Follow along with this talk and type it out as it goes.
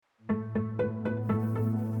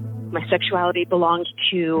My sexuality belonged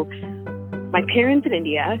to my parents in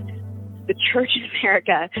India, the church in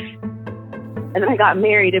America, and then I got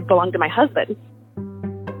married. It belonged to my husband.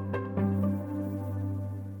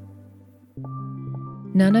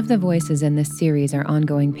 None of the voices in this series are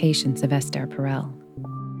ongoing patients of Esther Perel.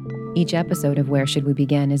 Each episode of Where Should We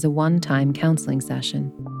Begin is a one-time counseling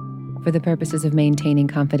session. For the purposes of maintaining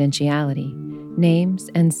confidentiality, names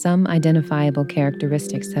and some identifiable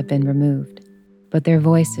characteristics have been removed, but their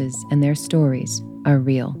voices and their stories are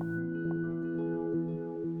real.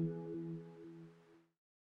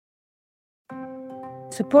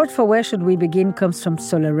 Support for Where Should We Begin comes from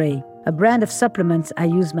Solaray, a brand of supplements I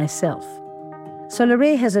use myself.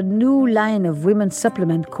 Solaray has a new line of women's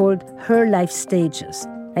supplement called Her Life Stages,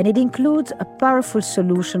 and it includes a powerful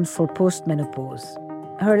solution for postmenopause.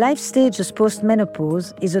 Her Life Stages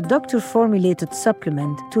Postmenopause is a doctor-formulated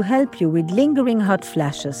supplement to help you with lingering hot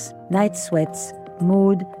flashes, night sweats,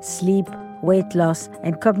 mood, sleep, weight loss,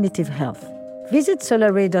 and cognitive health. Visit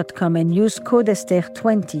Solaray.com and use code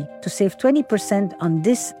Esther20 to save 20% on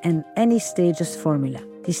this and any Stages formula.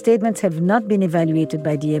 These statements have not been evaluated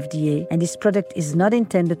by the FDA, and this product is not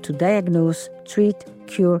intended to diagnose, treat,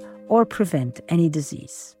 cure, or prevent any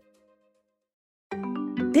disease.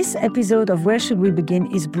 This episode of Where Should We Begin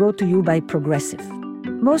is brought to you by Progressive.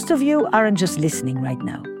 Most of you aren't just listening right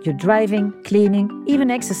now. You're driving, cleaning, even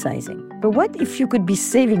exercising. But what if you could be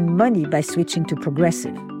saving money by switching to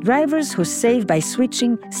Progressive? Drivers who save by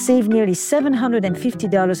switching save nearly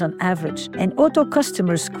 $750 on average, and auto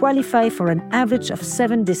customers qualify for an average of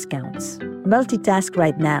 7 discounts. Multitask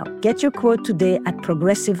right now. Get your quote today at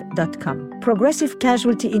Progressive.com. Progressive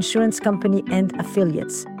Casualty Insurance Company and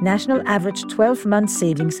Affiliates. National average 12-month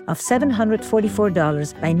savings of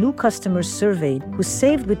 $744 by new customers surveyed who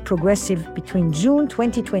saved with Progressive between June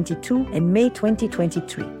 2022 and May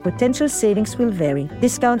 2023. Potential savings will vary.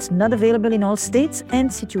 Discounts not available in all states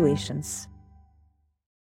and situations.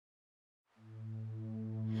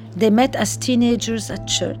 They met as teenagers at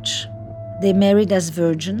church. They married as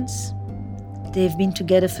virgins. They've been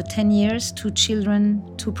together for 10 years, 2 children,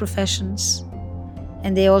 2 professions.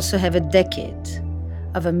 And they also have a decade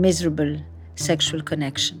of a miserable sexual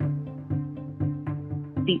connection.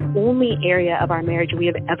 The only area of our marriage we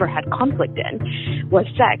have ever had conflict in was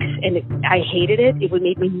sex. And I hated it. It would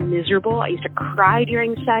make me miserable. I used to cry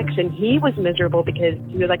during sex, and he was miserable because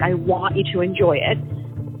he was like, I want you to enjoy it.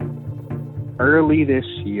 Early this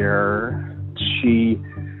year, she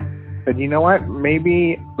said, you know what,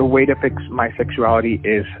 maybe the way to fix my sexuality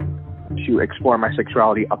is to explore my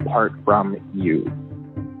sexuality apart from you.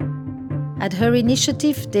 At her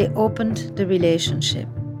initiative, they opened the relationship.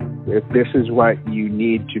 If this is what you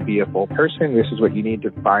need to be a full person, this is what you need to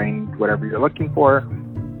find whatever you're looking for,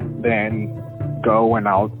 then go and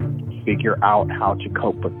I'll figure out how to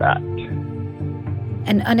cope with that.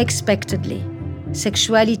 And unexpectedly,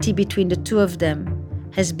 sexuality between the two of them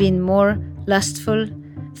has been more lustful,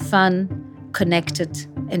 fun, connected,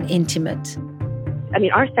 and intimate. I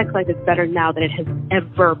mean, our sex life is better now than it has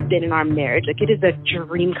ever been in our marriage. Like, it is a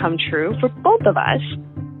dream come true for both of us.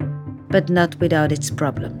 But not without its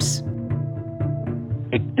problems.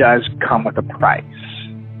 It does come with a price.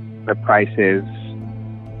 The price is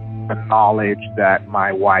the knowledge that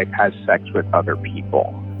my wife has sex with other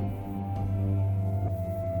people.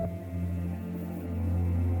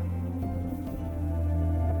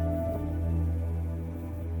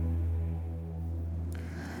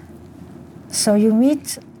 So you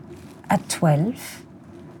meet at 12,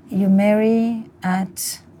 you marry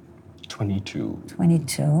at 22,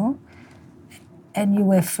 and you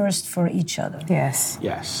were first for each other. Yes.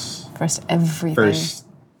 Yes. First everything. First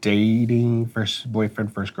dating, first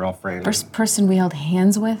boyfriend, first girlfriend. First person we held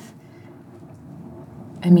hands with.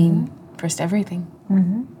 I mean, first everything.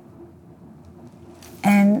 Mm-hmm.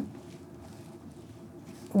 And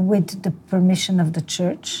with the permission of the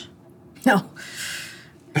church? No.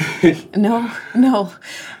 No.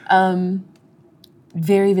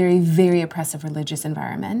 Very, very, very oppressive religious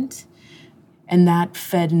environment. And that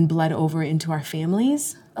fed and bled over into our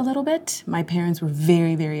families a little bit. My parents were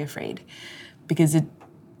very, very afraid because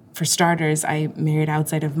for starters, I married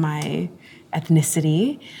outside of my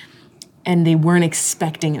ethnicity and they weren't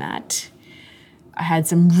expecting that. I had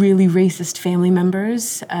some really racist family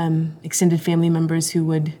members, extended family members who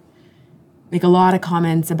would make a lot of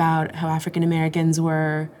comments about how African Americans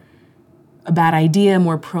were a bad idea,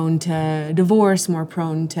 more prone to divorce, more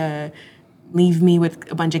prone to leave me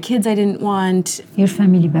with a bunch of kids I didn't want. Your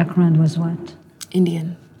family background was what?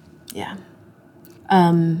 Indian, yeah.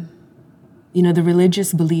 The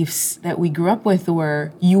religious beliefs that we grew up with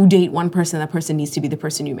were you date one person, that person needs to be the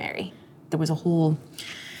person you marry. There was a whole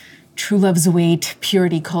true love's weight,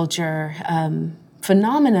 purity culture,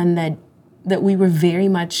 phenomenon that we were very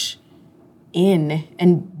much in.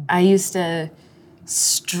 And I used to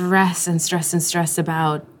stress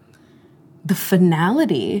about the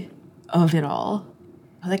finality of it all.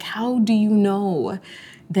 Like, how do you know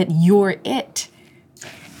that you're it?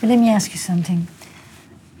 But let me ask you something.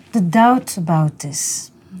 The doubt about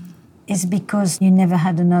this is because you never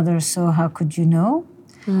had another, so how could you know?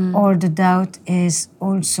 Or the doubt is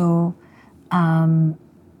also,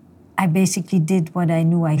 I basically did what I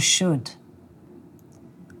knew I should.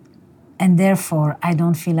 And therefore, I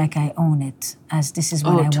don't feel like I own it, as this is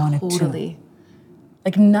what I wanted totally.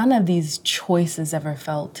 Like, none of these choices ever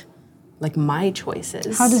felt like my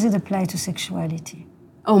choices. How does it apply to sexuality?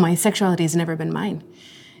 Oh, my sexuality has never been mine.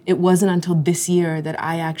 It wasn't until this year that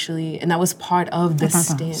I actually, and that was part of the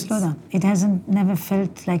stance. Slow down. It hasn't never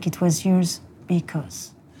felt like it was yours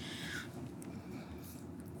because?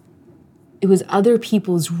 It was other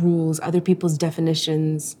people's rules, other people's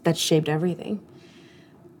definitions that shaped everything.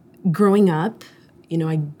 Growing up,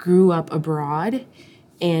 I grew up abroad,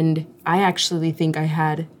 and I actually think I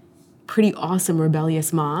had pretty awesome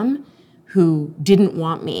rebellious mom who didn't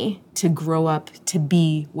want me to grow up to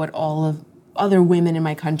be what all of other women in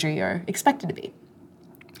my country are expected to be.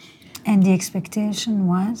 And the expectation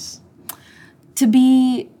was? To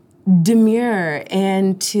be demure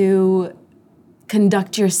and to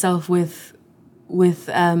conduct yourself with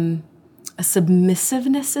a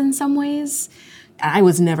submissiveness in some ways. I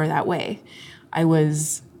was never that way. I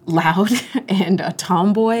was loud and a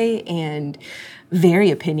tomboy and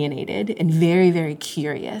very opinionated and very, very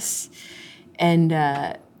curious. And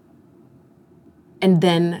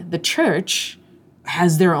then the church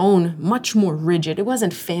has their own, much more rigid. It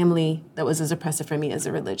wasn't family that was as oppressive for me as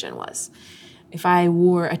the religion was. If I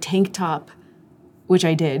wore a tank top, which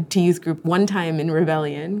I did, to youth group one time in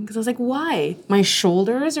rebellion, because I was like, why? My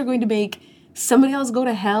shoulders are going to make somebody else go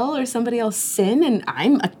to hell or somebody else sin, and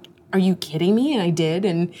are you kidding me? And I did,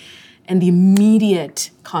 and the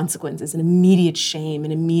immediate consequences, and immediate shame,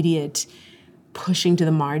 and immediate pushing to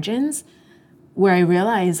the margins, where I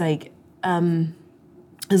realized, like,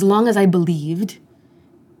 as long as I believed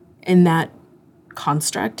in that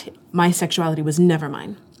construct, my sexuality was never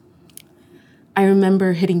mine. I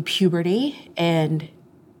remember hitting puberty and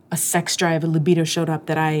a sex drive, a libido showed up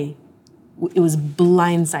that it was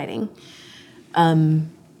blindsiding.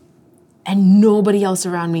 And nobody else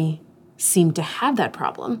around me seemed to have that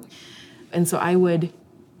problem. And so I would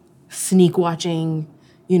sneak watching,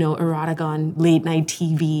 erotic on late night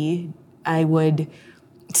TV. I would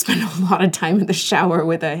spend a lot of time in the shower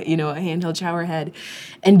with a handheld shower head,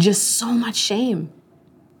 and just so much shame.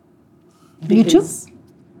 You too?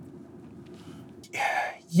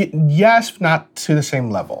 Yes, not to the same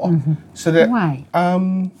level. Mm-hmm. So that why?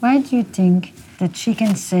 Why do you think that she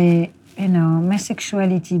can say, my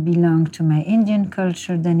sexuality belonged to my Indian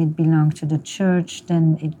culture, then it belonged to the church,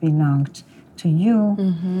 then it belonged to you,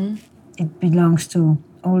 it belongs to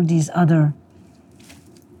all these other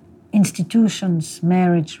institutions,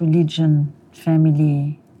 marriage, religion,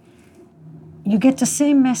 family. You get the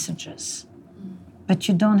same messages, but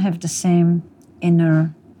you don't have the same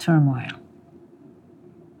inner turmoil.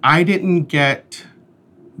 I didn't get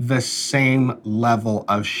the same level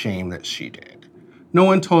of shame that she did. No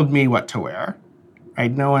one told me what to wear, right?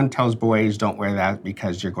 No one tells boys, don't wear that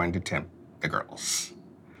because you're going to tempt the girls.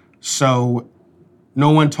 So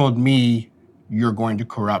no one told me you're going to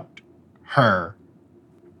corrupt her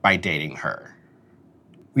by dating her.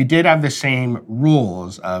 We did have the same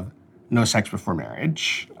rules of no sex before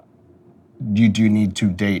marriage. You do need to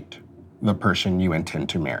date the person you intend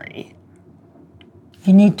to marry.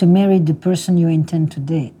 You need to marry the person you intend to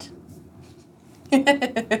date.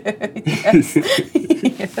 Yes.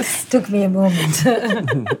 Yes. Took me a moment.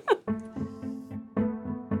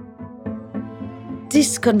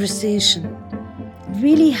 This conversation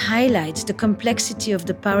really highlights the complexity of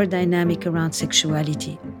the power dynamic around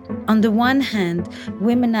sexuality. On the one hand,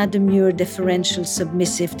 women are demure, deferential,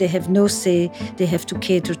 submissive. They have no say. They have to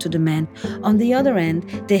cater to the man. On the other hand,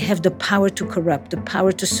 they have the power to corrupt, the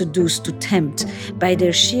power to seduce, to tempt. By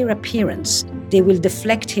their sheer appearance, they will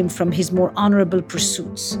deflect him from his more honorable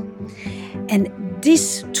pursuits. And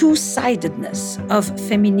this two-sidedness of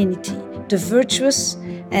femininity, the virtuous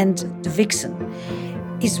and the vixen,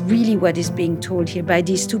 is really what is being told here by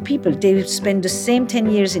these two people. They spent the same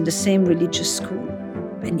 10 years in the same religious school.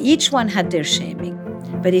 And each one had their shaming,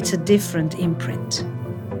 but it's a different imprint.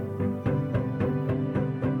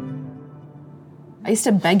 I used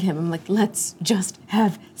to beg him, I'm like, let's just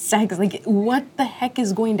have sex. Like, what the heck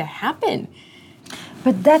is going to happen?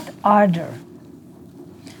 But that ardor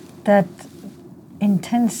that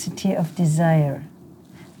intensity of desire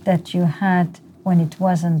that you had when it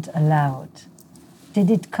wasn't allowed, did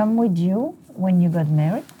it come with you when you got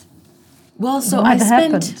married? Well, so What I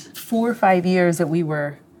spent happened? 4 or 5 years that we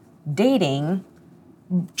were dating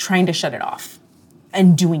trying to shut it off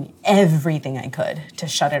and doing everything I could to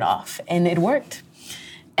shut it off. And it worked.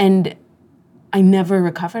 And I never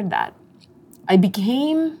recovered that. I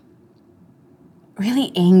became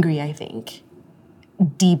really angry, I think,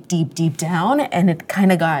 deep, deep, deep down. And it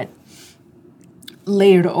kind of got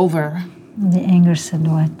layered over. The anger said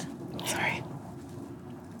what? Sorry.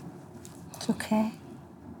 It's okay.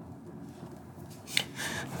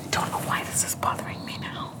 I don't know why this is bothering me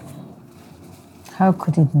now. How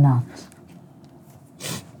could it not?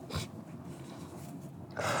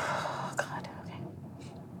 Oh, God,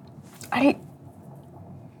 okay.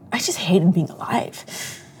 I just hated being alive.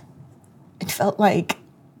 It felt like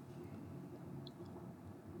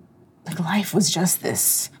life was just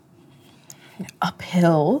this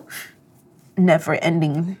uphill,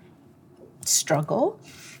 never-ending struggle.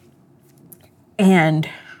 And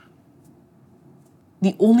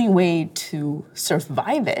the only way to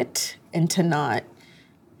survive it and to not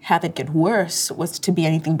have it get worse was to be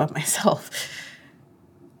anything but myself.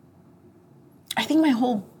 I think my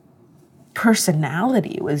whole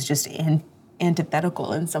personality was just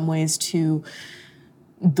antithetical in some ways to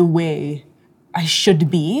the way I should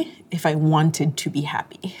be if I wanted to be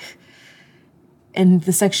happy. And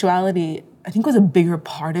the sexuality, I think, was a bigger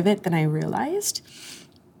part of it than I realized.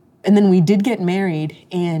 And then we did get married,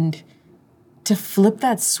 and to flip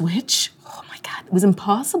that switch, oh my God, it was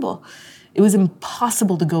impossible. It was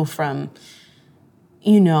impossible to go from,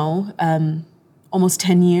 almost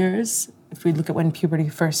 10 years, if we look at when puberty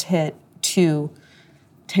first hit, to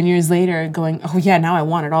 10 years later going, oh yeah, now I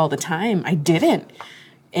want it all the time. I didn't.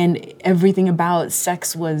 And everything about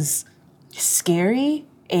sex was scary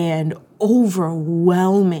and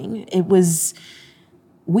overwhelming.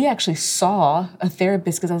 We actually saw a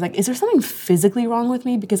therapist because I was like, is there something physically wrong with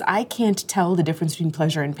me? Because I can't tell the difference between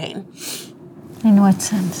pleasure and pain. In what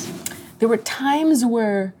sense? There were times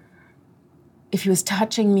where if he was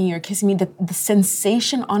touching me or kissing me, the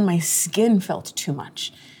sensation on my skin felt too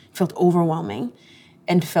much, felt overwhelming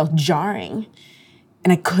and felt jarring.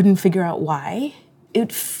 And I couldn't figure out why.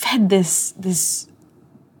 It fed this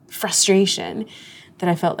frustration that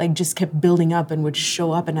I felt like just kept building up and would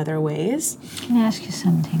show up in other ways. Can I ask you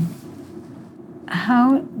something?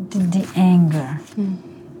 How did the anger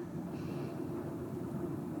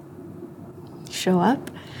show up?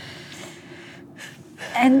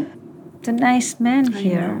 And the nice man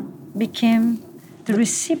here became the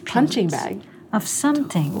recipient punching bag of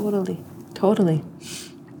something. Totally.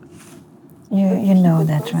 You know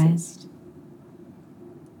that, right?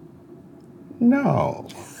 No.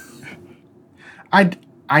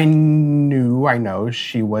 I know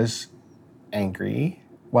she was angry,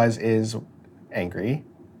 is angry.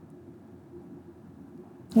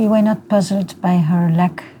 You were not puzzled by her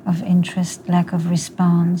lack of interest, lack of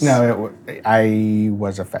response? No, I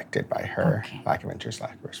was affected by her lack of interest,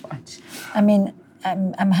 lack of response. I mean,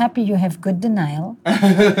 I'm happy you have good denial,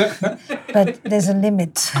 but there's a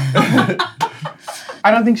limit.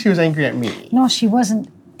 I don't think she was angry at me. No, she wasn't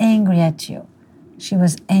angry at you. She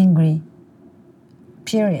was angry,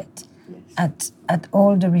 period, at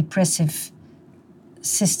all the repressive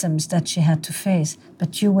systems that she had to face,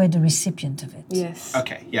 but you were the recipient of it. Yes.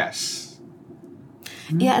 Okay, yes.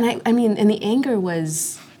 Yeah, and the anger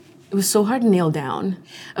was so hard to nail down.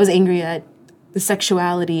 I was angry at the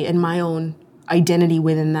sexuality and my own identity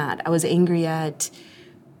within that. I was angry at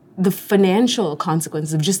the financial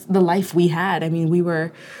consequences of just the life we had. I mean, we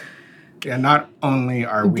were... Yeah, not only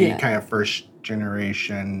are we kind of first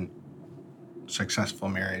generation successful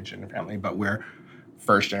marriage and family, but we're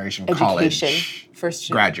first generation college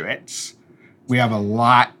graduates. We have a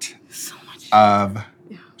lot of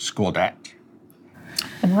school debt.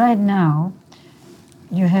 But right now,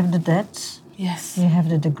 you have the debts. Yes. You have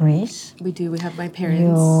the degrees. We do. We have my parents.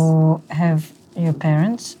 You have your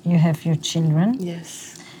parents. You have your children.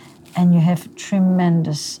 Yes. And you have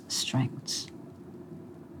tremendous strengths.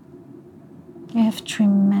 You have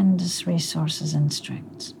tremendous resources and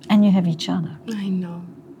strengths. And you have each other. I know.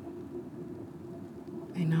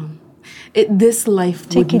 This life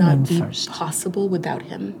would not be possible without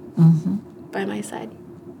him by my side.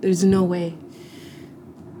 There's no way.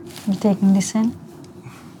 You taking this in?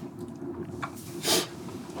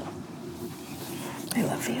 I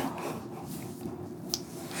love you.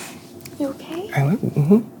 You okay? I love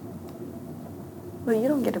you. Well, you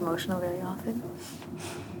don't get emotional very often.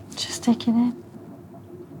 Just take it in.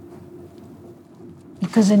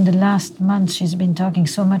 Because in the last month, she's been talking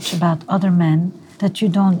so much about other men that you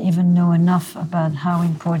don't even know enough about how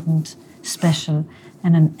important, special,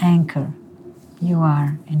 and an anchor you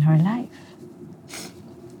are in her life.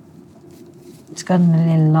 It's gotten a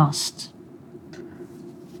little lost.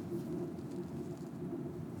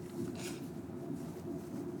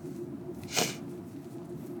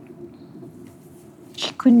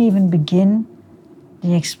 She couldn't even begin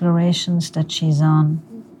the explorations that she's on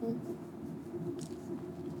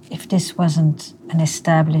if this wasn't an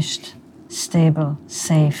established, stable,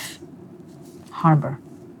 safe harbor.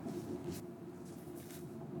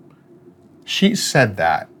 She said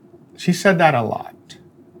that. She said that a lot.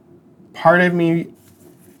 Part of me,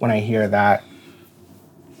 when I hear that,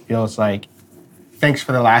 feels like, thanks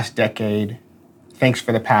for the last decade. Thanks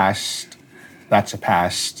for the past. That's a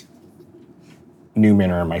past. New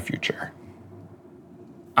men are in my future.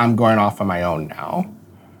 I'm going off on my own now.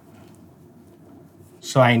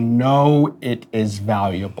 So I know it is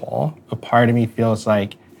valuable, but part of me feels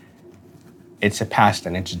like it's a past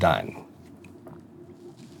and it's done.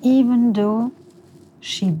 Even though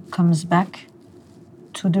she comes back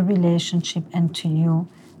to the relationship and to you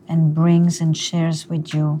and brings and shares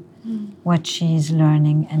with you what she is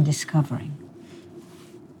learning and discovering.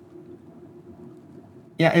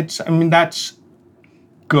 Yeah, that's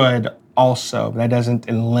good also, but that doesn't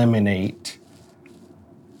eliminate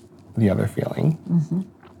the other feeling. Mm-hmm.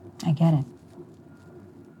 I get it.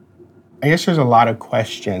 I guess there's a lot of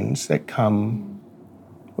questions that come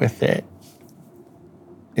with it.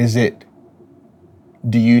 Is it,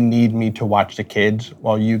 do you need me to watch the kids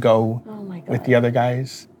while you go with the other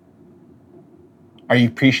guys? Are you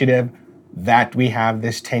appreciative that we have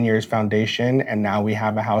this 10 years foundation and now we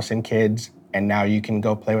have a house and kids and now you can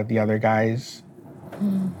go play with the other guys?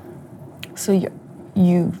 So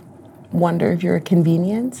you wonder if you're a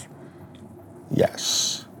convenience?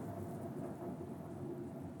 Yes.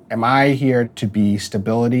 Am I here to be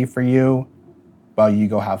stability for you while you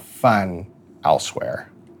go have fun elsewhere?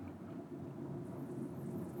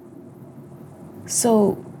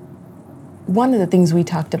 So one of the things we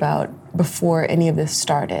talked about before any of this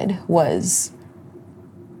started was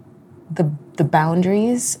the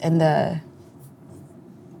boundaries and the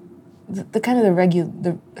kind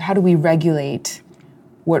of how do we regulate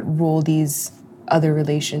what role these other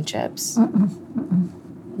relationships?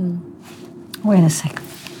 Wait a second.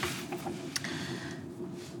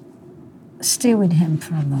 Stay with him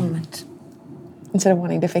for a moment. Instead of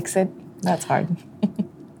wanting to fix it, that's hard.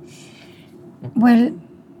 Well,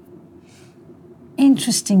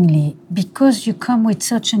 interestingly, because you come with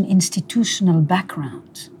such an institutional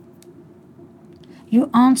background, you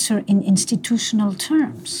answer in institutional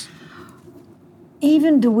terms.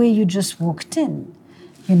 Even the way you just walked in,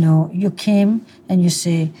 you came and you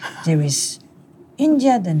say, there is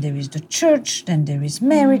India, then there is the church, then there is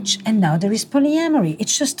marriage, and now there is polyamory.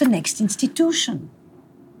 It's just the next institution.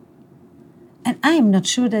 And I am not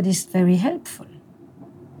sure that is very helpful.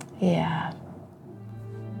 Yeah.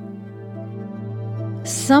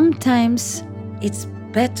 Sometimes it's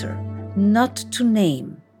better not to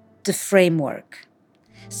name the framework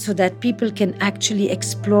so that people can actually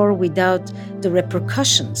explore without the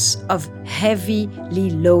repercussions of heavily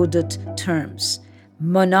loaded terms.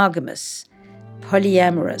 Monogamous,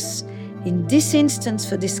 polyamorous. In this instance,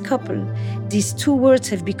 for this couple, these two words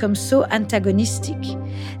have become so antagonistic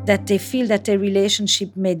that they feel that their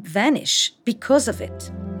relationship may vanish because of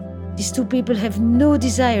it. These two people have no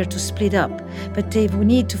desire to split up, but they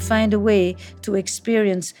need to find a way to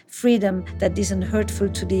experience freedom that isn't hurtful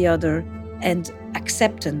to the other and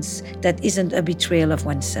acceptance that isn't a betrayal of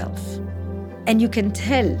oneself. And you can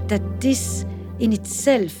tell that this in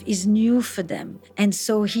itself is new for them. And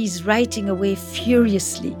so he's writing away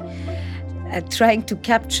furiously, trying to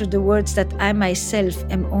capture the words that I myself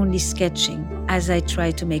am only sketching as I try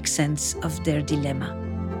to make sense of their dilemma.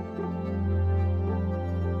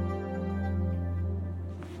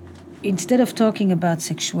 Instead of talking about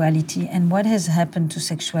sexuality and what has happened to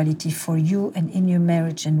sexuality for you and in your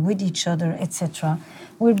marriage and with each other, etc.,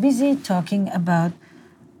 we're busy talking about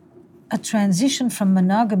a transition from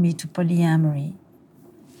monogamy to polyamory,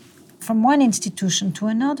 from one institution to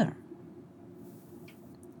another.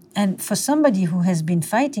 And for somebody who has been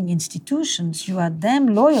fighting institutions, you are damn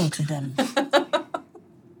loyal to them.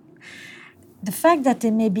 The fact that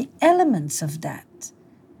there may be elements of that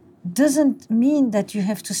doesn't mean that you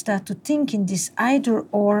have to start to think in this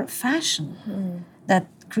either-or fashion that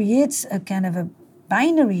creates a kind of a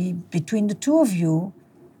binary between the two of you.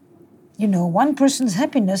 One person's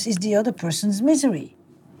happiness is the other person's misery.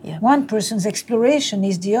 Yeah. One person's exploration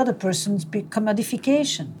is the other person's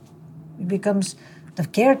commodification. It becomes the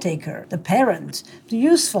caretaker, the parent, the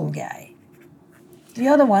useful guy. The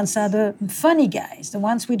other ones are the funny guys, the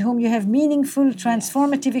ones with whom you have meaningful,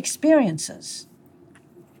 transformative experiences.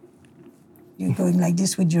 You're going like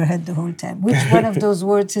this with your head the whole time. Which one of those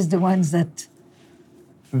words is the ones that...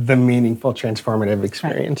 The meaningful, transformative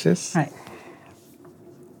experiences. Right.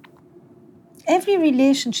 Every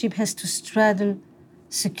relationship has to straddle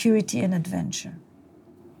security and adventure,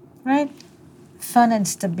 right? Fun and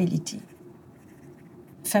stability,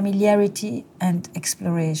 familiarity and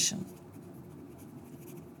exploration.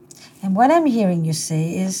 And what I'm hearing you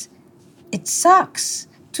say is, it sucks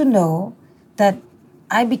to know that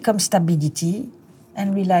I become stability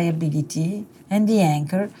and reliability and the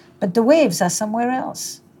anchor, but the waves are somewhere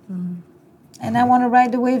else. And I want to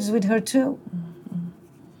ride the waves with her too.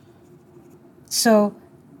 So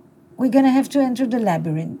we're going to have to enter the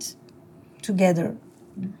labyrinth together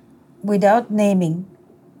without naming,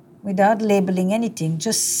 without labeling anything,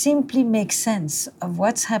 just simply make sense of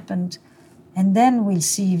what's happened, and then we'll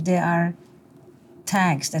see if there are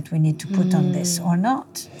tags that we need to put on this or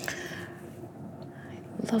not.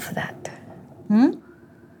 I love that.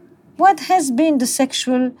 What has been the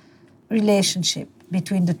sexual relationship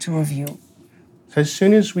between the two of you? So as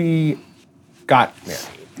soon as we got married,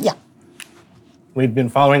 Yeah, we'd been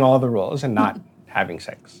following all the rules and not having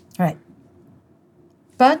sex. right.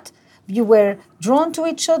 But you were drawn to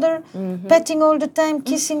each other, petting all the time,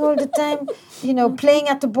 kissing all the time, playing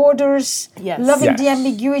at the borders, Yes. loving the Yes.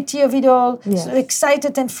 ambiguity of it all, Yes. so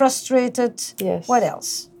excited and frustrated. Yes. What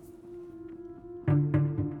else?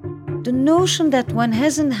 The notion that one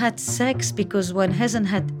hasn't had sex because one hasn't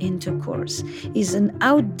had intercourse is an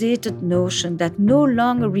outdated notion that no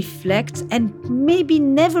longer reflects, and maybe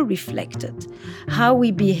never reflected, how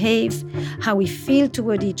we behave, how we feel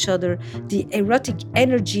toward each other, the erotic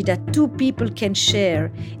energy that two people can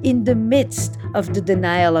share in the midst of the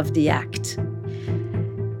denial of the act.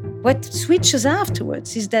 What switches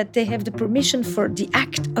afterwards is that they have the permission for the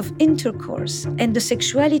act of intercourse, and the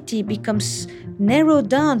sexuality becomes narrowed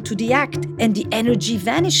down to the act, and the energy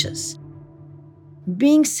vanishes.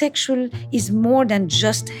 Being sexual is more than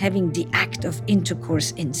just having the act of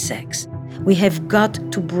intercourse in sex. We have got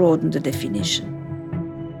to broaden the definition.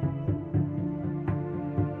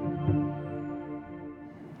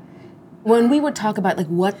 When we would talk about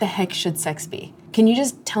what the heck should sex be, can you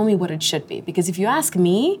just tell me what it should be? Because if you ask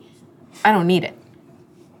me, I don't need it.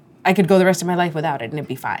 I could go the rest of my life without it and it'd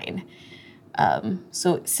be fine.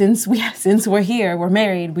 So since we're here, we're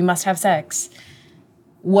married, we must have sex.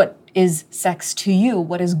 What is sex to you?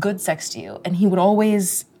 What is good sex to you? And he would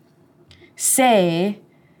always say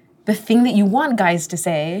the thing that you want guys to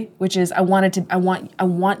say, which is, I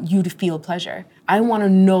want you to feel pleasure. I want to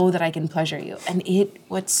know that I can pleasure you. And it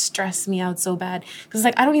would stress me out so bad. Because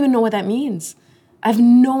I don't even know what that means. I have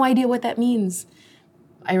no idea what that means.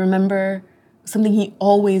 I remember something he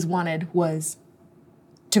always wanted was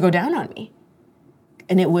to go down on me.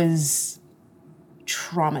 And it was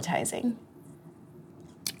traumatizing.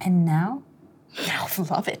 And now? Now I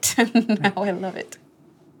love it. Now I love it.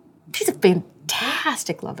 He's a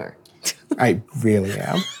fantastic lover. I really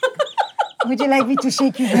am. Would you like me to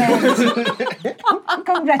shake your hand?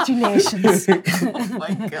 Congratulations. Oh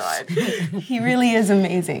my God. He really is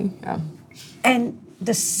amazing. Yeah. And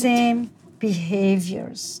the same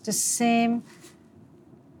behaviors, the same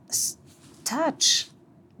touch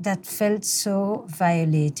that felt so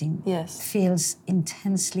violating Yes. feels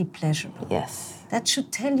intensely pleasurable. Yes. That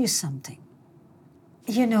should tell you something.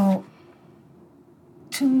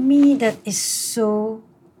 To me, that is so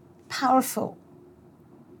powerful.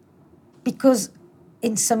 Because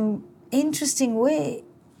in some interesting way,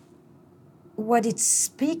 what it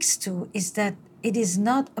speaks to is that it is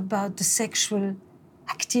not about the sexual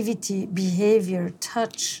activity, behavior,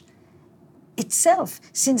 touch itself,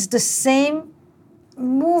 since the same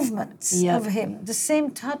movements of him, the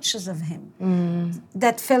same touches of him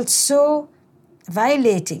that felt so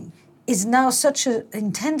violating is now such an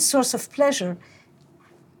intense source of pleasure.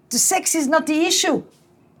 The sex is not the issue.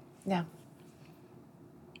 Yeah.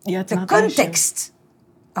 Yeah, it's The not the issue. context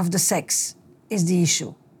of the sex is the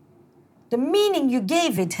issue. The meaning you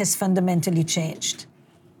gave it has fundamentally changed.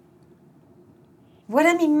 What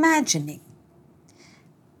I'm imagining,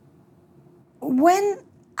 when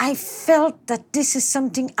I felt that this is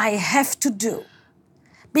something I have to do,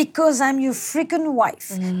 because I'm your freaking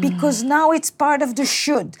wife, because now it's part of the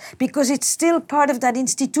should, because it's still part of that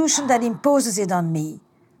institution that imposes it on me,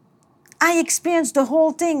 I experienced the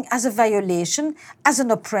whole thing as a violation, as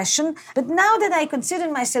an oppression. But now that I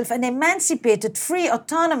consider myself an emancipated, free,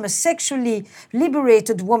 autonomous, sexually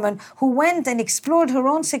liberated woman who went and explored her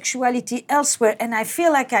own sexuality elsewhere, and I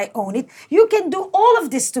feel like I own it, you can do all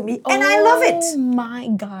of this to me, and I love it. Oh my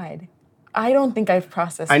God. I don't think I've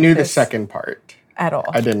processed I knew the this second part. at all.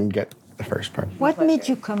 I didn't get the first part. What made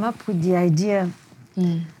you come up with the idea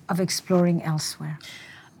of exploring elsewhere?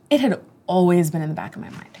 It had always been in the back of my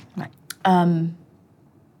mind. Right.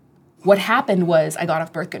 What happened was I got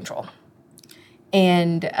off birth control.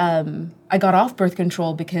 And I got off birth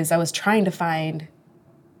control because I was trying to find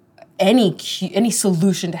any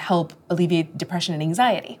solution to help alleviate depression and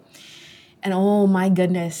anxiety. And oh my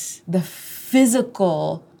goodness, the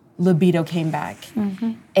physical libido came back.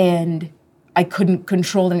 And I couldn't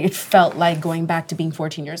control it. It felt like going back to being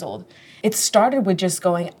 14 years old. It started with just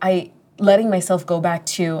letting myself go back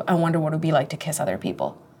to, I wonder what it would be like to kiss other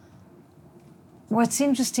people. What's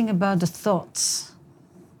interesting about the thoughts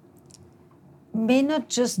may not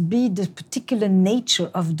just be the particular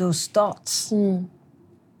nature of those thoughts,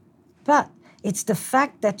 but it's the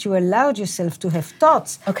fact that you allowed yourself to have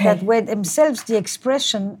thoughts that were themselves the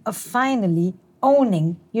expression of finally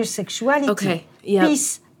owning your sexuality,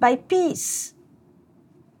 piece by piece.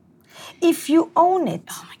 If you own it,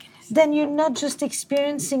 then you're not just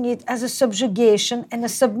experiencing it as a subjugation and a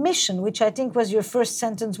submission, which I think was your first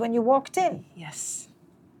sentence when you walked in. Yes.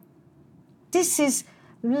 This is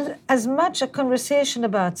as much a conversation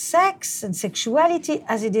about sex and sexuality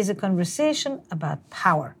as it is a conversation about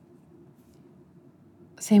power.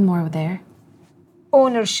 Say more there.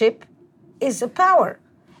 Ownership is a power.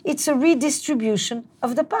 It's a redistribution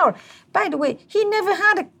of the power. By the way, he never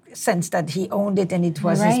had a sense that he owned it and it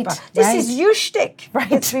was his power. This is your shtick.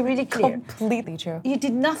 Let's be really clear. Completely true. You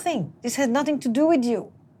did nothing. This had nothing to do with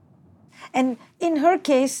you. And in her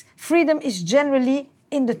case, freedom is generally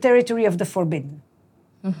in the territory of the forbidden.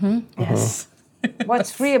 Yes.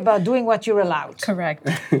 What's free about doing what you're allowed? Correct.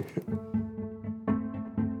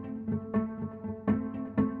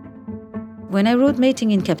 When I wrote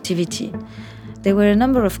Mating in Captivity, there were a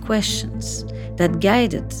number of questions that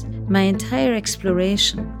guided my entire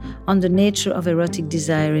exploration on the nature of erotic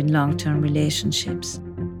desire in long-term relationships.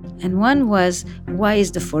 And one was, why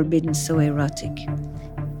is the forbidden so erotic?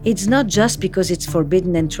 It's not just because it's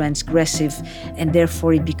forbidden and transgressive and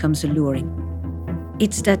therefore it becomes alluring.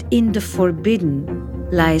 It's that in the forbidden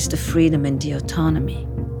lies the freedom and the autonomy.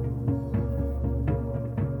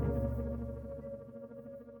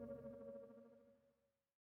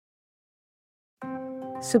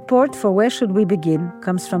 Support for Where Should We Begin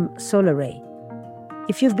comes from Solaray.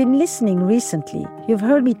 If you've been listening recently, you've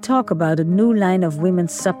heard me talk about a new line of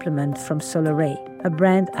women's supplement from Solaray, a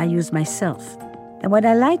brand I use myself. And what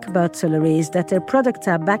I like about Solaray is that their products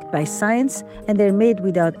are backed by science and they're made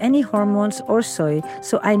without any hormones or soy,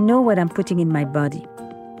 so I know what I'm putting in my body.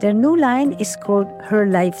 Their new line is called Her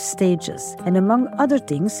Life Stages, and among other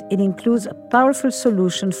things, it includes a powerful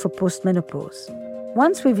solution for postmenopause.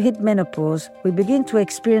 Once we've hit menopause, we begin to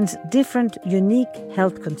experience different, unique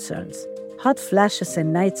health concerns. Hot flashes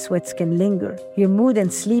and night sweats can linger, your mood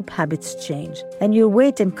and sleep habits change, and your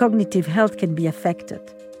weight and cognitive health can be affected.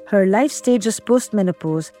 Her Life Stages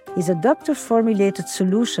Postmenopause is a doctor-formulated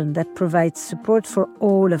solution that provides support for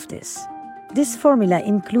all of this. This formula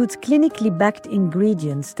includes clinically backed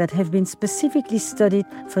ingredients that have been specifically studied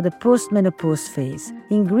for the postmenopause phase,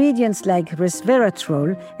 ingredients like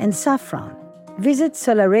resveratrol and saffron. Visit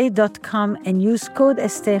Solaray.com and use code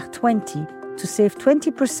Esther20 to save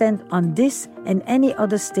 20% on this and any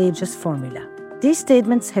other Stages formula. These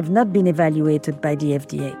statements have not been evaluated by the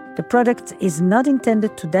FDA. The product is not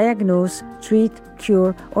intended to diagnose, treat,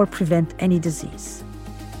 cure, or prevent any disease.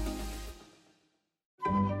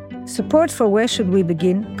 Support for Where Should We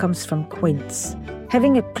Begin comes from Quince.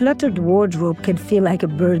 Having a cluttered wardrobe can feel like a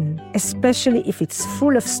burden, especially if it's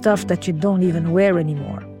full of stuff that you don't even wear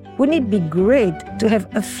anymore. Wouldn't it be great to have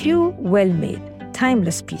a few well-made,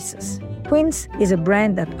 timeless pieces? Quince is a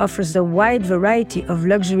brand that offers a wide variety of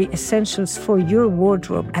luxury essentials for your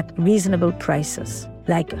wardrobe at reasonable prices,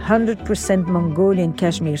 like 100% Mongolian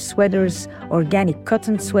cashmere sweaters, organic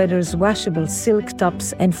cotton sweaters, washable silk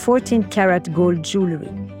tops, and 14-karat gold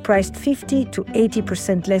jewelry, priced 50 to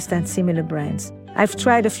 80% less than similar brands. I've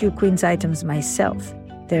tried a few Quince items myself.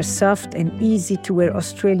 Their soft and easy-to-wear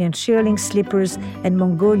Australian shearling slippers and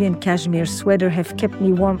Mongolian cashmere sweater have kept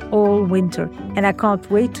me warm all winter, and I can't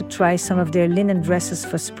wait to try some of their linen dresses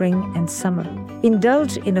for spring and summer.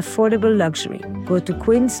 Indulge in affordable luxury. Go to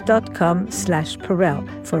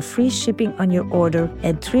quince.com/Perel for free shipping on your order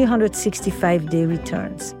and 365-day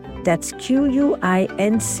returns. That's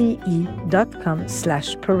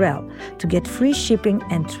quince.com/Perel to get free shipping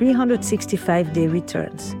and 365-day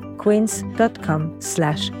returns.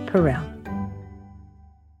 Quince.com/Perel.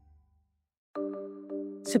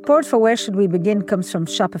 Support for Where Should We Begin comes from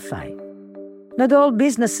Shopify. Not all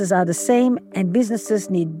businesses are the same, and businesses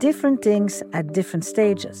need different things at different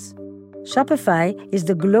stages. Shopify is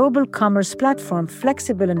the global commerce platform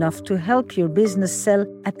flexible enough to help your business sell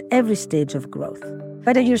at every stage of growth.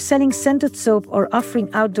 Whether you're selling scented soap or offering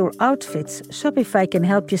outdoor outfits, Shopify can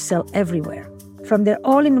help you sell everywhere. From their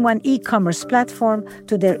all-in-one e-commerce platform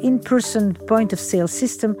to their in-person point-of-sale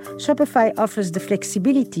system, Shopify offers the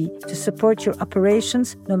flexibility to support your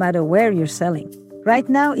operations no matter where you're selling. Right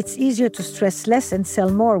now, it's easier to stress less and sell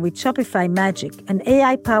more with Shopify Magic, an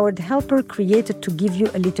AI-powered helper created to give you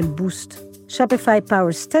a little boost. Shopify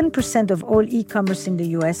powers 10% of all e-commerce in the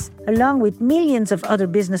US, along with millions of other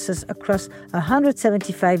businesses across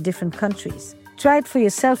 175 different countries. Try it for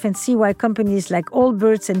yourself and see why companies like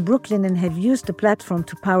Allbirds and Brooklinen have used the platform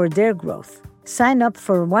to power their growth. Sign up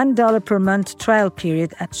for a $1 per month trial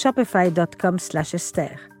period at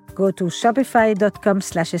shopify.com/Esther. Go to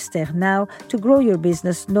shopify.com/Esther now to grow your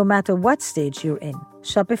business no matter what stage you're in.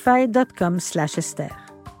 Shopify.com/Esther.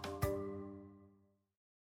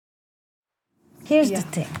 Here's the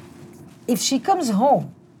thing. If she comes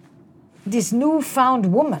home, this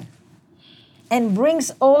newfound woman, and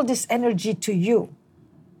brings all this energy to you,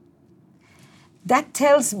 that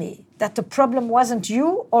tells me that the problem wasn't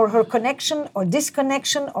you or her connection or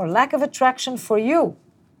disconnection or lack of attraction for you,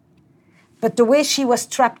 but the way she was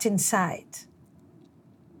trapped inside.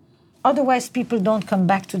 Otherwise, people don't come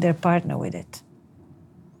back to their partner with it.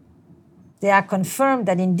 They are confirmed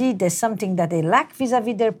that indeed there's something that they lack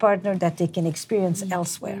vis-a-vis their partner that they can experience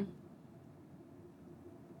elsewhere.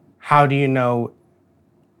 How do you know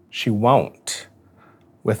she won't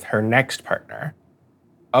with her next partner?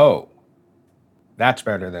 Oh, that's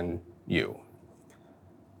better than you.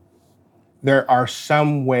 There are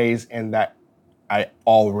some ways in that I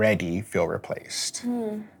already feel replaced.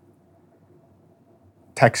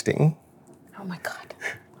 Texting. Oh my God.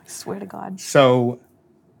 I swear to God. So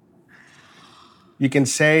you can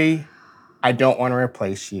say, I don't want to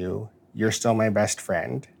replace you. You're still my best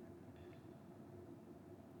friend.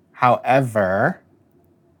 However,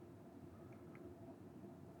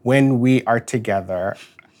 when we are together,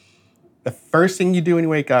 the first thing you do when you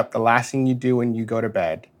wake up, the last thing you do when you go to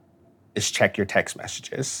bed is check your text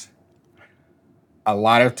messages. A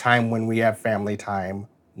lot of time when we have family time,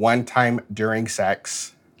 one time during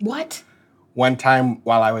sex. What? One time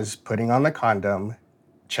while I was putting on the condom,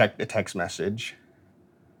 check the text message.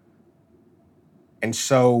 And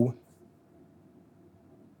so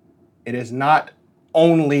it is not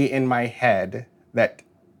only in my head that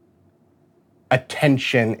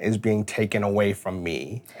attention is being taken away from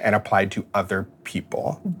me and applied to other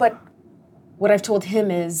people. But what I've told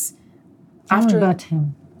him is Don't butt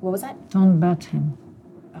him. What was that? Don't butt him.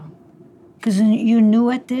 Because you're new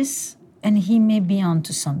at this, and he may be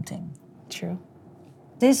onto something. True.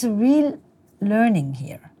 There's a real learning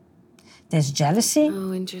here. There's jealousy.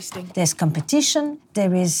 Oh, interesting. There's competition.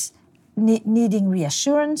 There is needing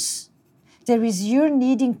reassurance. There is you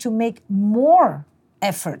needing to make more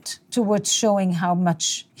effort towards showing how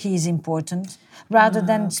much he is important, rather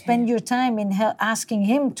than spend your time in asking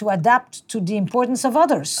him to adapt to the importance of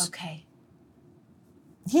others. Okay.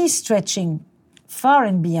 He's stretching far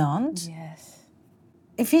and beyond. Yes.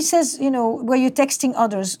 If he says, where you're texting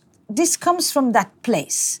others, this comes from that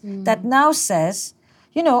place that now says,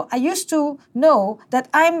 I used to know that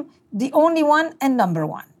I'm the only one and number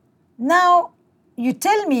one. Now you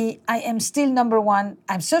tell me I am still number one.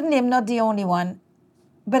 I certainly am not the only one,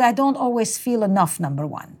 but I don't always feel enough number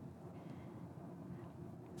one.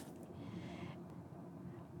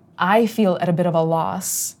 I feel at a bit of a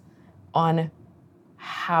loss on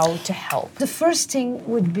how to help. The first thing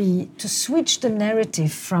would be to switch the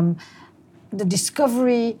narrative from the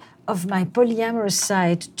discovery of my polyamorous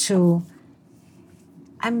side to,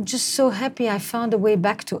 I'm just so happy I found a way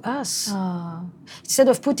back to us. Instead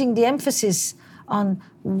of putting the emphasis on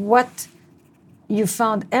what you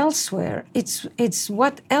found elsewhere, it's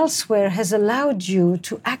what elsewhere has allowed you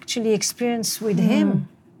to actually experience with him.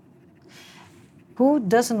 Who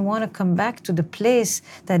doesn't want to come back to the place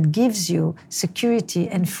that gives you security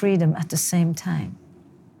and freedom at the same time?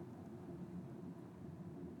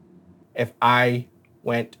 If I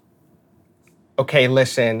went, okay,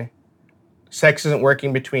 listen, sex isn't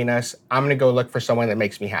working between us. I'm going to go look for someone that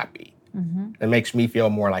makes me happy, that makes me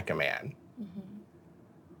feel more like a man.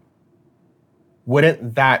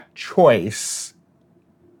 Wouldn't that choice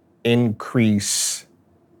increase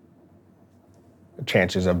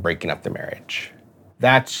chances of breaking up the marriage.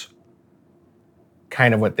 That's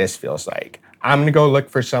kind of what this feels like. I'm gonna go look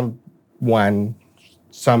for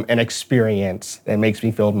an experience that makes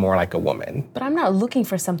me feel more like a woman. But I'm not looking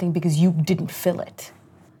for something because you didn't fill it.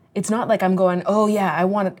 It's not like I'm going, oh yeah,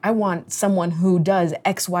 I want someone who does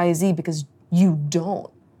X, Y, Z because you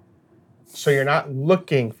don't. So you're not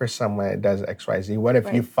looking for someone that does X, Y, Z. What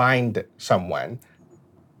if you find someone?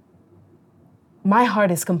 My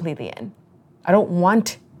heart is completely in. I don't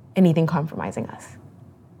want anything compromising us.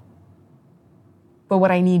 But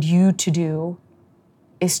what I need you to do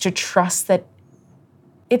is to trust that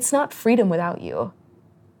it's not freedom without you.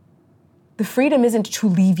 The freedom isn't to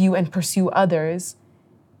leave you and pursue others.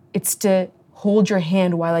 It's to hold your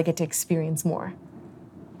hand while I get to experience more.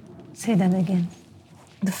 Say that again.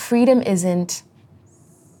 The freedom isn't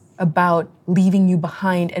about leaving you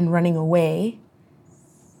behind and running away.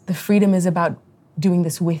 The freedom is about doing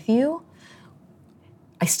this with you.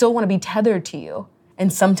 I still want to be tethered to you.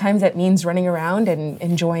 And sometimes that means running around and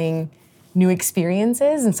enjoying new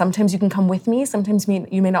experiences. And sometimes you can come with me. Sometimes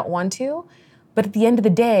you may not want to. But at the end of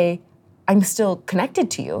the day, I'm still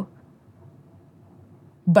connected to you.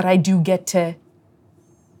 But I do get to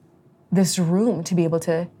this room to be able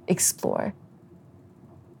to explore.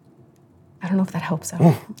 I don't know if that helps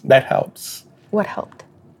out. That helps. What helped?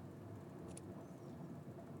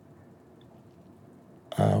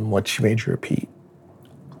 What she made you repeat.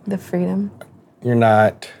 The freedom. You're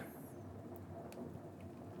not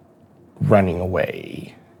running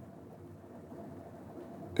away.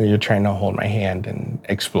 You're trying to hold my hand and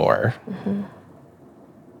explore. Mm-hmm.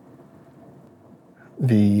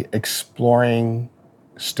 The exploring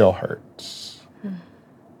still hurts.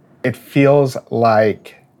 It feels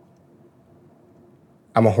like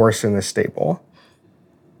I'm a horse in the stable.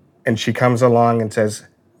 And she comes along and says,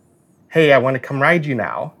 hey, I want to come ride you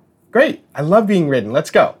now. Great, I love being ridden,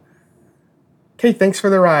 let's go. Okay, thanks for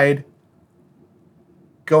the ride.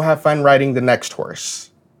 Go have fun riding the next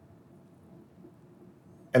horse.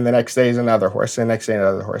 And the next day is another horse, and the next day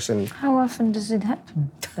another horse. And How often does it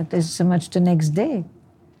happen? That there's so much the next day.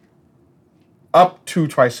 up to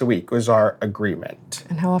twice a week was our agreement.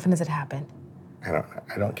 And how often does it happen? I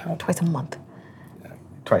don't count. Twice a month.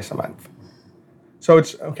 Twice a month. So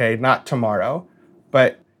it's, okay, not tomorrow,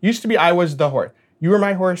 but used to be I was the horse. You were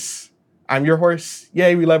my horse, I'm your horse.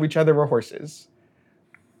 Yay, we love each other, we're horses.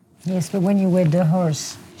 Yes, but when you were the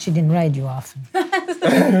horse, she didn't ride you often.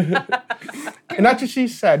 And that's what she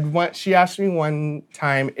said. She asked me one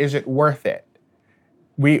time, is it worth it?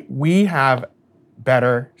 We have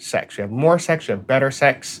better sex. We have more sex, we have better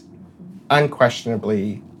sex,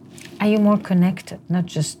 unquestionably. Are you more connected? Not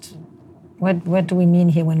just, what do we mean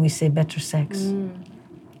here when we say better sex?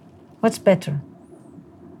 What's better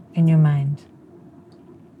in your mind?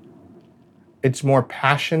 It's more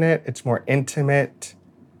passionate, it's more intimate,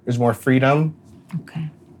 there's more freedom. Okay.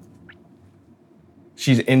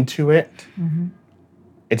 She's into it. Mm-hmm.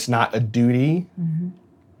 It's not a duty. Mm-hmm.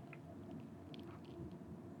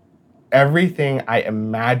 Everything I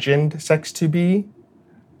imagined sex to be,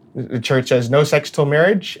 the church says no sex till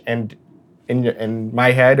marriage, and in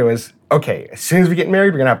my head it was, okay, as soon as we get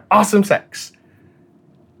married, we're gonna have awesome sex.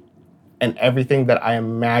 And everything that I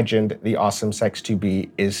imagined the awesome sex to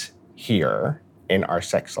be is here in our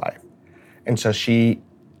sex life. And so she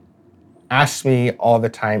asks me all the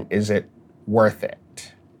time, is it worth it?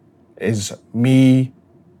 Is me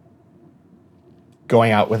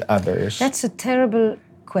going out with others? That's a terrible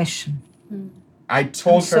question. I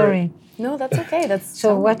told her. Sorry. No, that's okay. That's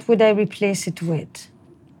So what would I replace it with?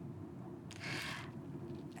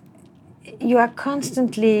 You are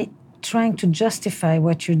constantly trying to justify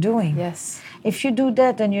what you're doing. Yes. If you do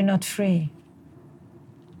that, then you're not free.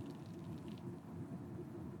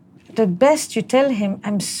 The best you tell him,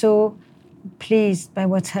 I'm so pleased by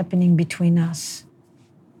what's happening between us.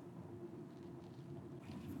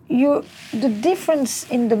 The difference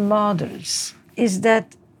in the models is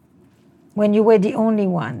that when you were the only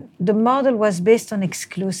one, the model was based on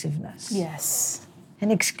exclusiveness. Yes.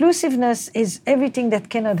 And exclusiveness is everything that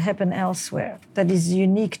cannot happen elsewhere, that is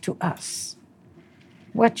unique to us.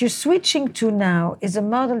 What you're switching to now is a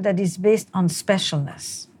model that is based on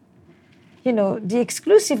specialness. You know, the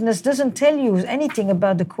exclusiveness doesn't tell you anything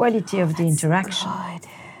about the quality of the interaction. Good.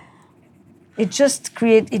 It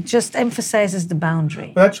just emphasizes the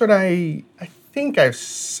boundary. That's what I think I've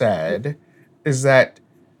said, is that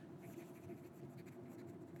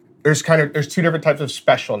there's two different types of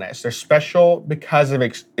specialness. There's special because of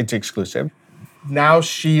it's exclusive. Now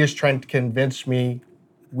she is trying to convince me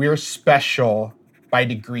we're special by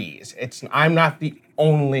degrees. I'm not the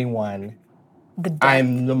only one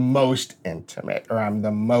I'm the most intimate, or I'm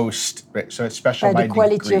the most, so it's special by the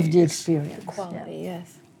quality degrees. of the experience. Quality,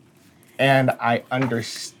 yes. And I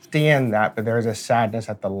understand that, but there is a sadness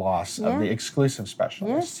at the loss of the exclusive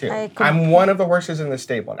specialist, Yes, too. I'm one of the horses in the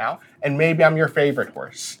stable now, and maybe I'm your favorite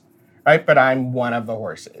horse, right? But I'm one of the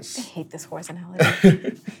horses. I hate this horse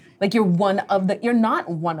analogy. Like you're not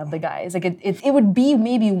one of the guys. Like it would be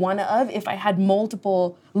maybe one of if I had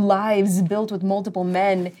multiple lives built with multiple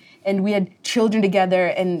men and we had children together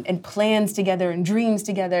and plans together and dreams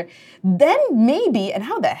together. Then maybe, and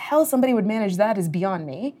how the hell somebody would manage that is beyond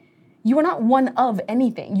me. You are not one of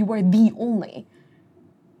anything. You are the only.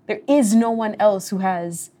 There is no one else who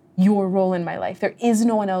has your role in my life. There is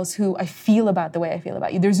no one else who I feel about the way I feel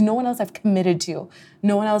about you. There's no one else I've committed to.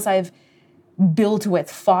 No one else I've built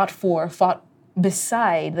with, fought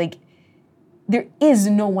beside. Like, there is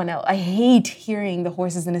no one else. I hate hearing the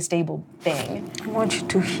horses in a stable thing. I want you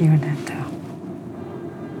to hear that, though.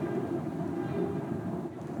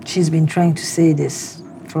 She's been trying to say this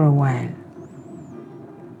for a while.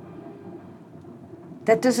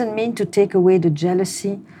 That doesn't mean to take away the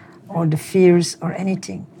jealousy or the fears or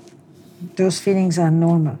anything. Those feelings are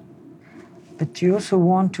normal. But you also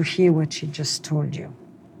want to hear what she just told you.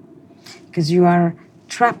 Because you are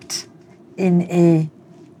trapped in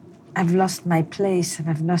I've lost my place, and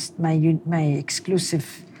I've lost my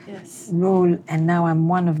exclusive role, and now I'm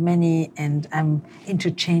one of many, and I'm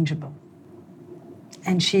interchangeable.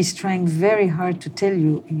 And she's trying very hard to tell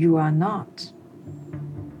you, you are not.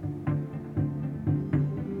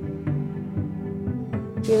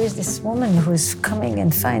 Here is this woman who is coming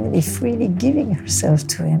and finally freely giving herself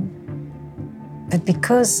to him. But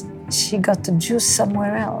because she got the juice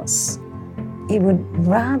somewhere else, he would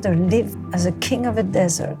rather live as a king of a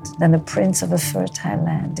desert than a prince of a fertile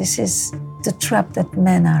land. This is the trap that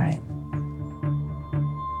men are in.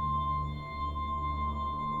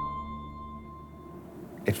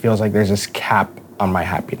 It feels like there's this cap on my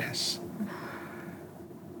happiness.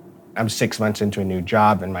 I'm 6 months into a new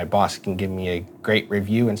job, and my boss can give me a great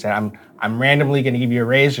review and say, I'm randomly going to give you a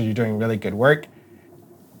raise because you're doing really good work.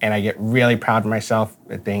 And I get really proud of myself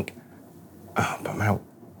and think, oh,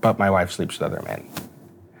 but my wife sleeps with other men.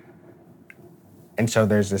 And so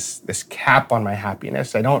there's this cap on my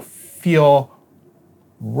happiness. I don't feel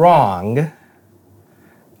wrong,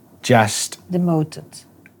 just demoted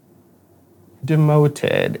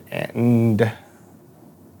and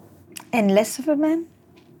less of a man?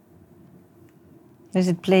 Does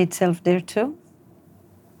it play itself there too?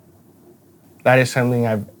 That is something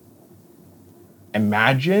I've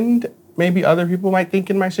imagined maybe other people might think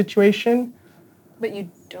in my situation. But you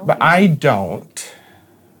don't? But I don't.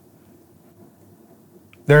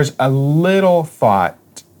 There's a little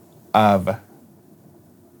thought of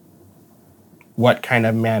what kind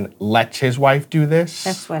of man lets his wife do this.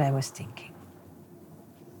 That's what I was thinking.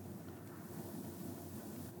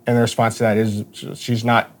 And the response to that is, she's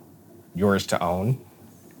not yours to own.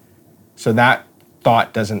 So that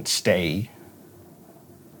thought doesn't stay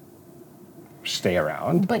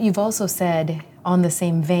around. But you've also said, on the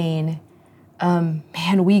same vein,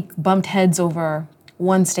 man, we bumped heads over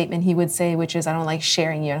one statement he would say, which is, I don't like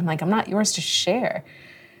sharing you. And I'm like, I'm not yours to share.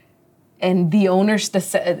 And the owners,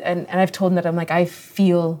 and I've told him that, I'm like, I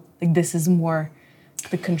feel like this is more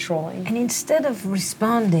the controlling. And instead of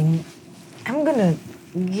responding, I'm going to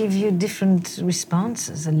give you different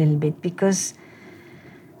responses a little bit, because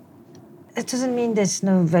it doesn't mean there's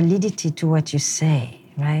no validity to what you say,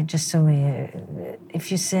 right? Just so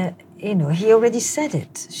if you say, he already said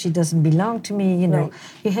it. She doesn't belong to me, Right.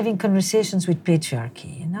 You're having conversations with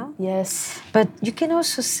patriarchy, Yes. But you can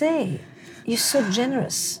also say, you're so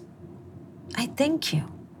generous. I thank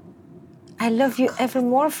you. I love you ever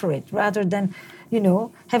more for it, rather than,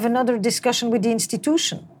 have another discussion with the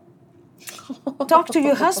institution. Talk to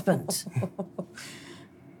your husband.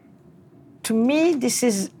 To me, this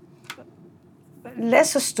is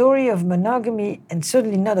less a story of monogamy and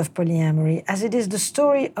certainly not of polyamory, as it is the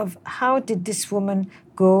story of how did this woman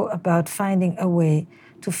go about finding a way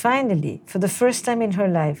to finally, for the first time in her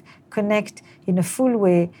life, connect in a full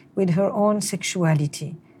way with her own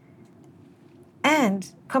sexuality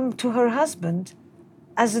and come to her husband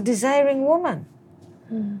as a desiring woman.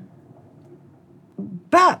 Mm.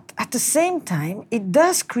 But at the same time, it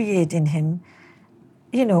does create in him,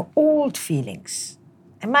 old feelings.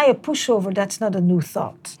 Am I a pushover? That's not a new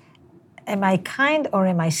thought. Am I kind or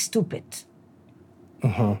am I stupid?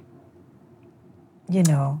 Mm-hmm.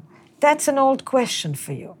 That's an old question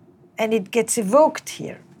for you. And it gets evoked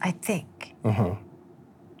here, I think. Mm-hmm.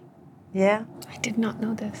 Yeah? I did not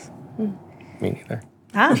know this. Me neither.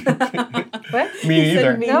 Ah, what? Me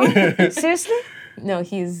neither. No? Seriously? No,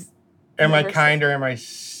 he's. Am I never kind or am I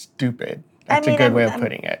stupid? That's mean, a good way of I'm-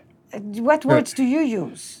 putting it. What words do you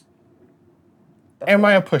use? Am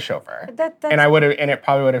I a pushover? That's- And it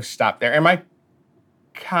probably would have stopped there. Am I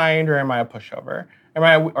kind or am I a pushover? Am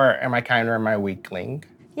I kind or am I a weakling?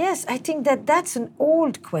 Yes, I think that's an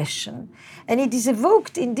old question. And it is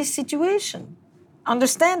evoked in this situation.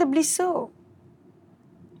 Understandably so.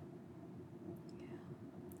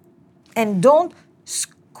 And don't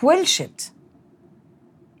squelch it.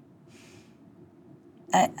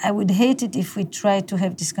 I would hate it if we try to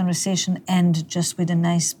have this conversation end just with a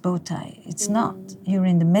nice bow tie. It's not. You're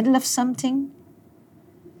in the middle of something.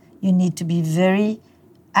 You need to be very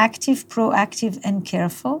active, proactive, and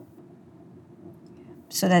careful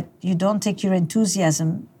so that you don't take your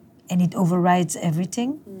enthusiasm and it overrides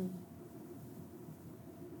everything.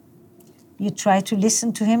 You try to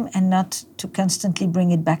listen to him and not to constantly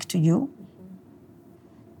bring it back to you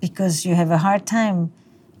because you have a hard time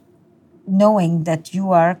knowing that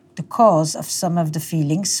you are the cause of some of the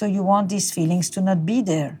feelings, so you want these feelings to not be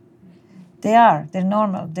there. They're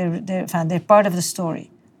normal, they're part of the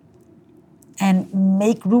story. And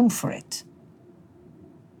make room for it.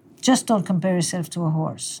 Just don't compare yourself to a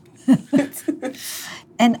horse.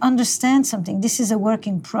 And understand something, this is a work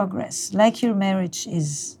in progress, like your marriage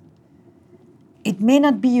is. It may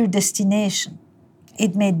not be your destination.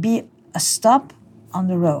 It may be a stop on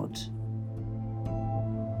the road.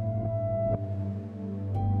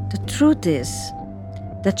 The truth is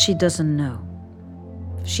that she doesn't know.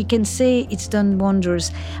 She can say, it's done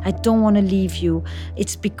wonders, I don't want to leave you,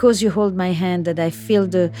 it's because you hold my hand that I feel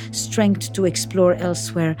the strength to explore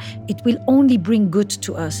elsewhere. It will only bring good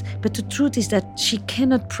to us. But the truth is that she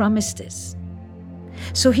cannot promise this.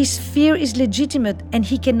 So his fear is legitimate and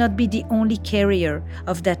he cannot be the only carrier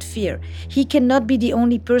of that fear. He cannot be the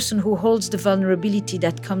only person who holds the vulnerability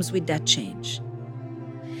that comes with that change.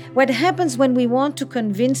 What happens when we want to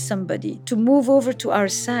convince somebody to move over to our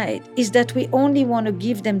side is that we only want to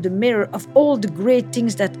give them the mirror of all the great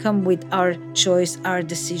things that come with our choice, our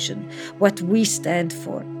decision, what we stand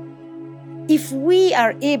for. If we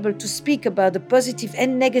are able to speak about the positive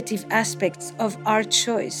and negative aspects of our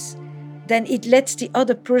choice, then it lets the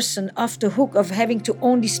other person off the hook of having to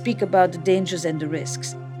only speak about the dangers and the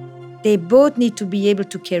risks. They both need to be able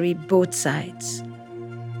to carry both sides.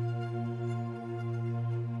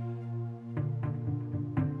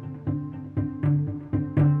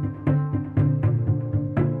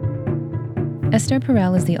 Esther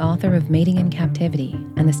Perel is the author of Mating in Captivity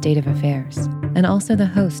and the State of Affairs, and also the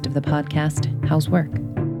host of the podcast, How's Work?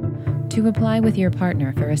 To apply with your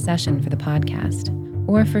partner for a session for the podcast,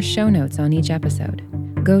 or for show notes on each episode,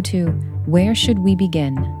 go to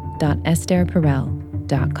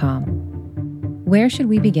whereshouldwebegin.estherperel.com. Where Should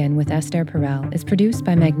We Begin with Esther Perel is produced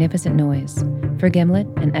by Magnificent Noise for Gimlet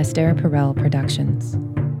and Esther Perel Productions.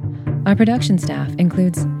 Our production staff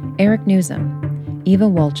includes Eric Newsom, Eva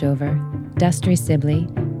Walchover, Destry Sibley,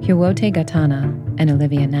 Hiwote Gatana, and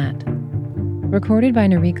Olivia Nat. Recorded by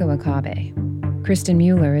Noriko Akabe. Kristen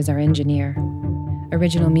Mueller is our engineer.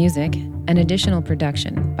 Original music and additional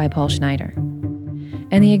production by Paul Schneider.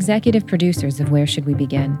 And the executive producers of Where Should We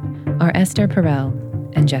Begin are Esther Perel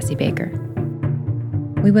and Jesse Baker.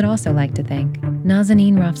 We would also like to thank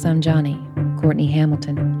Nazanin Rafsanjani, Courtney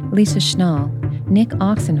Hamilton, Lisa Schnall, Nick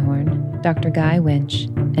Oxenhorn, Dr. Guy Winch,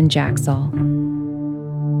 and Jack Saul.